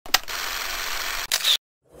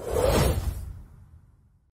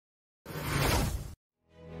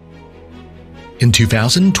In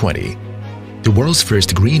 2020, the world's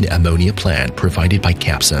first green ammonia plant provided by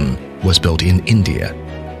KAPSOM was built in India.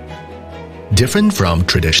 Different from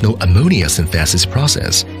traditional ammonia synthesis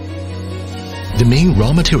process, the main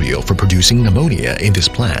raw material for producing ammonia in this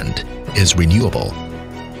plant is renewable.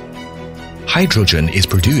 Hydrogen is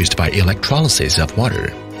produced by electrolysis of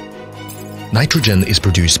water. Nitrogen is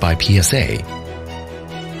produced by PSA.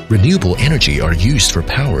 Renewable energy are used for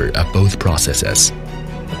power of both processes.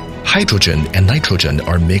 Hydrogen and nitrogen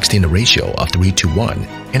are mixed in a ratio of 3:1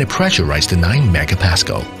 and pressurized 9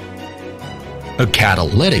 megapascal. A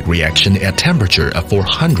catalytic reaction at temperature of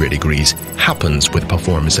 400 degrees happens with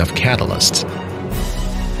performance of catalysts.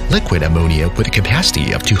 Liquid ammonia with a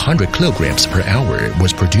capacity of 200 kilograms per hour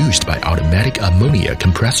was produced by automatic ammonia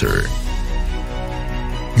compressor.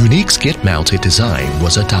 Unique skid-mounted design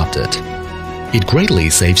was adopted. It greatly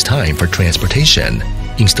saves time for transportation,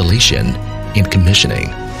 installation, and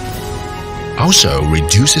commissioning. Also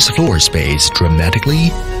reduces floor space dramatically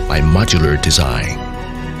by modular design.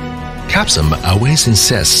 KAPSOM always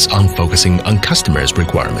insists on focusing on customers'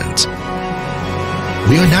 requirements.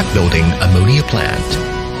 We are not building an ammonia plant.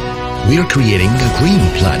 We are creating a green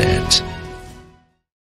planet.